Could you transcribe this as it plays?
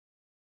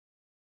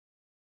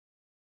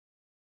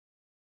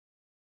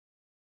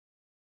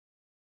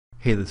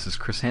Hey, this is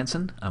Chris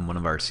Hansen. I'm one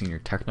of our senior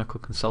technical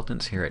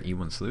consultants here at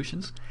E1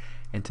 Solutions,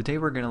 and today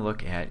we're going to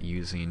look at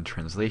using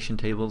translation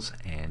tables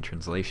and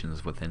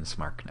translations within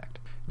SmartConnect.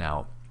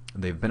 Now,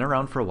 they've been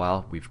around for a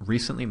while. We've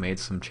recently made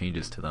some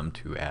changes to them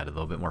to add a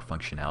little bit more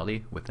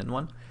functionality within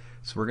one.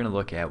 So we're going to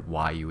look at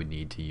why you would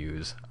need to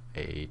use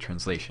a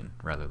translation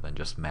rather than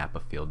just map a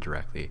field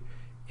directly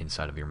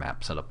inside of your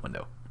map setup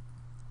window.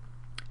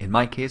 In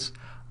my case,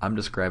 I'm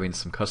just grabbing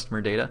some customer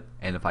data,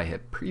 and if I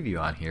hit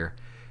preview on here,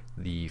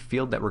 the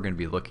field that we're going to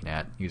be looking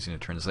at using a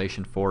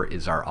translation for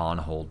is our on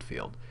hold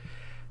field.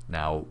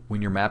 Now,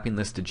 when you're mapping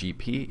this to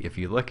GP, if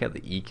you look at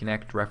the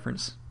eConnect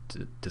reference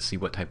to see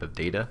what type of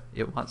data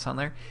it wants on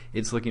there,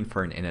 it's looking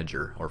for an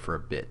integer or for a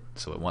bit.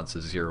 So it wants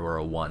a 0 or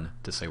a 1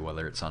 to say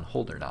whether it's on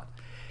hold or not.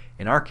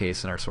 In our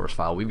case, in our source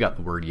file, we've got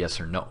the word yes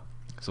or no.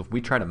 So if we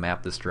try to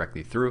map this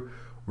directly through,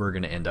 we're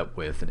going to end up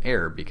with an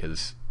error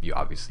because you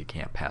obviously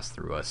can't pass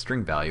through a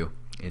string value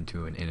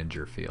into an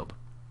integer field.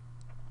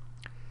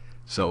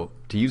 So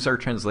to use our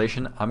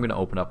translation, I'm going to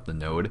open up the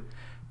node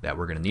that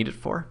we're going to need it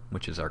for,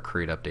 which is our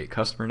create update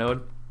customer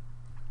node,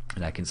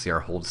 and I can see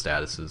our hold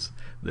status is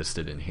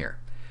listed in here.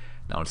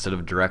 Now, instead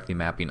of directly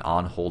mapping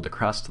on hold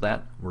across to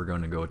that, we're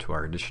going to go to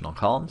our additional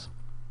columns,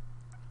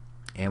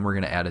 and we're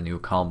going to add a new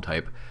column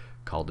type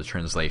called the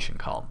translation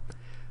column.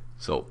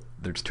 So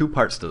there's two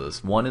parts to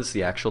this. One is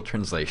the actual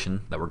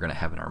translation that we're going to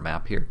have in our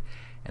map here,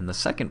 and the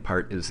second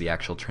part is the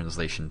actual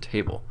translation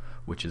table,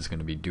 which is going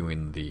to be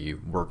doing the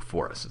work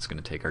for us. It's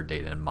going to take our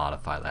data and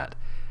modify that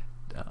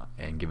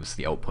and give us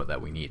the output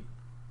that we need.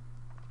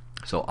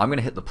 So I'm going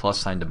to hit the plus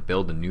sign to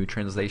build a new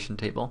translation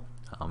table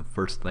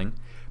first thing,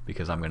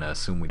 because I'm going to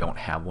assume we don't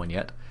have one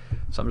yet.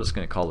 So I'm just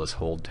going to call this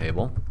hold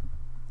table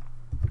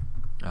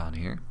on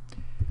here.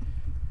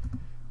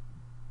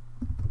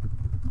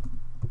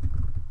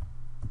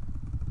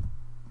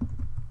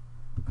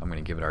 I'm going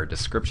to give it our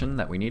description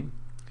that we need.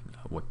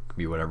 What could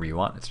be whatever you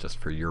want. It's just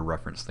for your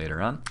reference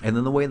later on. And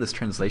then the way this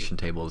translation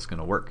table is going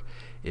to work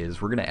is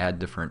we're going to add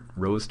different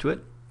rows to it,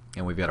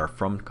 and we've got our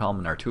from column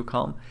and our to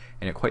column,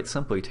 and it quite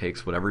simply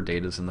takes whatever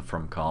data is in the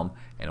from column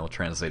and it'll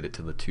translate it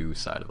to the to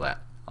side of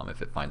that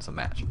if it finds a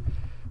match.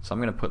 So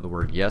I'm going to put the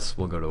word yes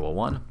will go to a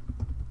 1,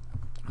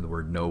 the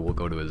word no will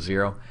go to a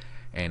 0,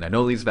 and I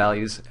know these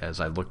values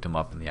as I looked them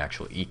up in the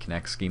actual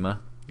eConnect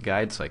schema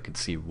guide, so I could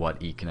see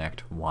what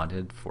eConnect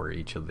wanted for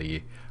each of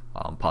the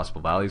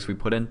possible values we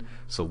put in.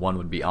 So 1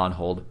 would be on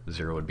hold,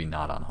 0 would be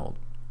not on hold.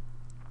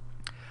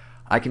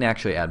 I can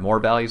actually add more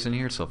values in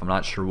here, so if I'm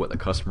not sure what the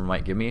customer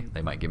might give me,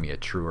 they might give me a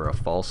true or a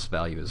false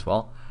value as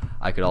well.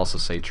 I could also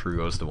say true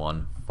goes to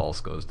 1,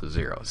 false goes to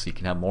 0. So you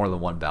can have more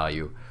than one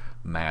value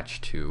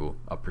match to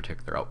a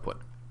particular output.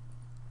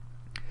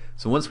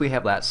 So once we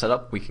have that set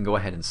up, we can go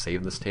ahead and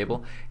save this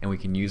table and we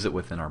can use it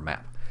within our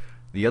map.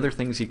 The other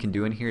things you can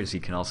do in here is you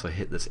can also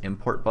hit this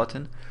import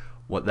button.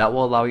 What that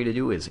will allow you to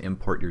do is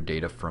import your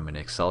data from an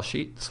Excel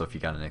sheet. So if you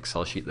got an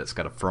Excel sheet that's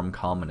got a from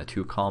column and a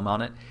to column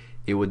on it,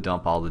 it would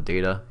dump all the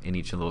data in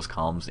each of those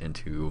columns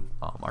into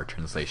our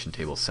translation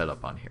table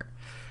setup on here.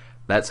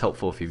 That's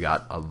helpful if you've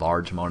got a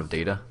large amount of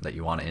data that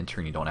you want to enter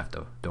and you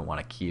don't want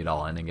to key it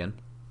all in again.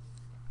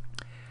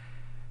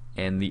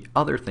 And the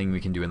other thing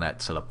we can do in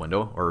that setup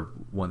window, or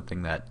one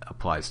thing that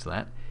applies to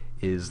that,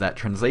 is that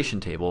translation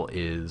table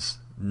is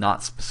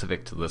not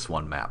specific to this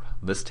one map.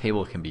 This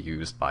table can be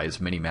used by as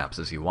many maps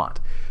as you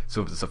want.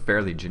 So if it's a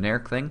fairly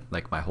generic thing,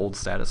 like my hold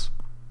status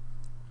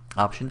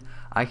option,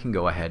 I can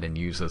go ahead and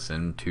use this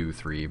in 2,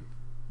 3,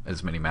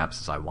 as many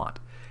maps as I want.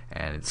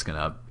 And it's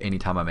gonna,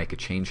 anytime I make a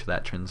change to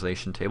that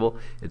translation table,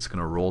 it's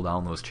gonna roll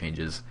down those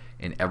changes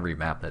in every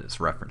map that it's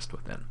referenced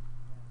within.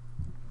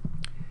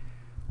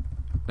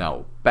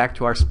 Now, back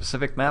to our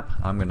specific map,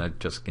 I'm going to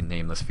just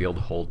name this field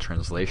hold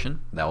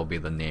translation. That will be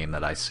the name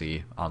that I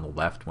see on the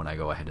left when I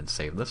go ahead and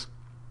save this.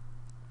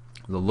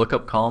 The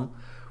lookup column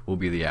will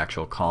be the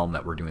actual column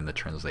that we're doing the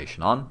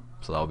translation on,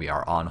 so that will be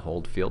our on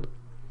hold field.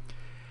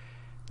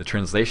 The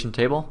translation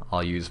table,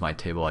 I'll use my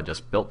table I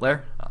just built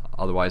there.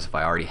 Otherwise, if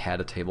I already had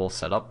a table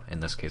set up, in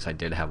this case I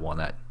did have one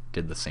that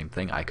did the same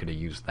thing, I could have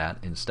used that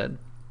instead.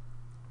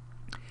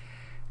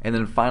 And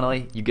then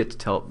finally, you get to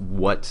tell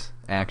what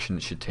action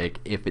it should take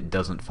if it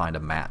doesn't find a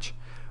match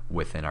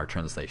within our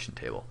translation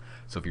table.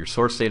 So if your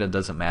source data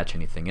doesn't match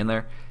anything in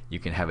there, you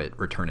can have it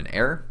return an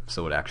error,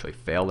 so it would actually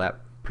fail that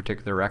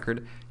particular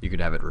record. You could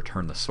have it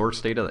return the source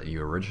data that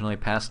you originally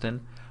passed in,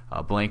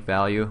 a blank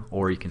value,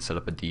 or you can set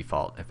up a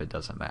default if it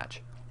doesn't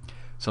match.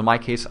 So in my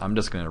case, I'm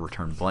just going to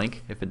return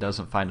blank if it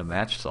doesn't find a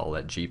match, so I'll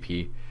let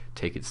GP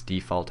take its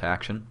default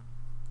action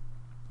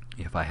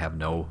if I have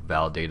no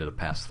valid data to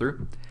pass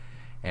through.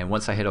 And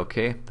once I hit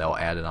OK, that will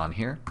add it on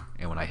here.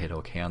 And when I hit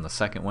OK on the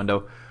second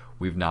window,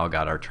 we've now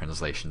got our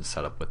translation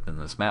set up within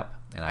this map,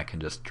 and I can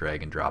just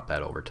drag and drop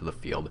that over to the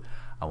field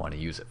I want to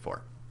use it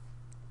for.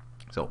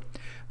 So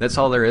that's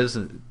all there is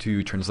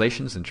to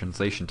translations and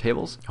translation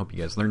tables. Hope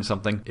you guys learned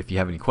something. If you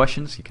have any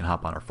questions, you can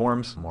hop on our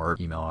forums or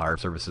email our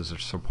services or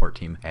support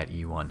team at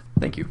E1.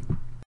 Thank you.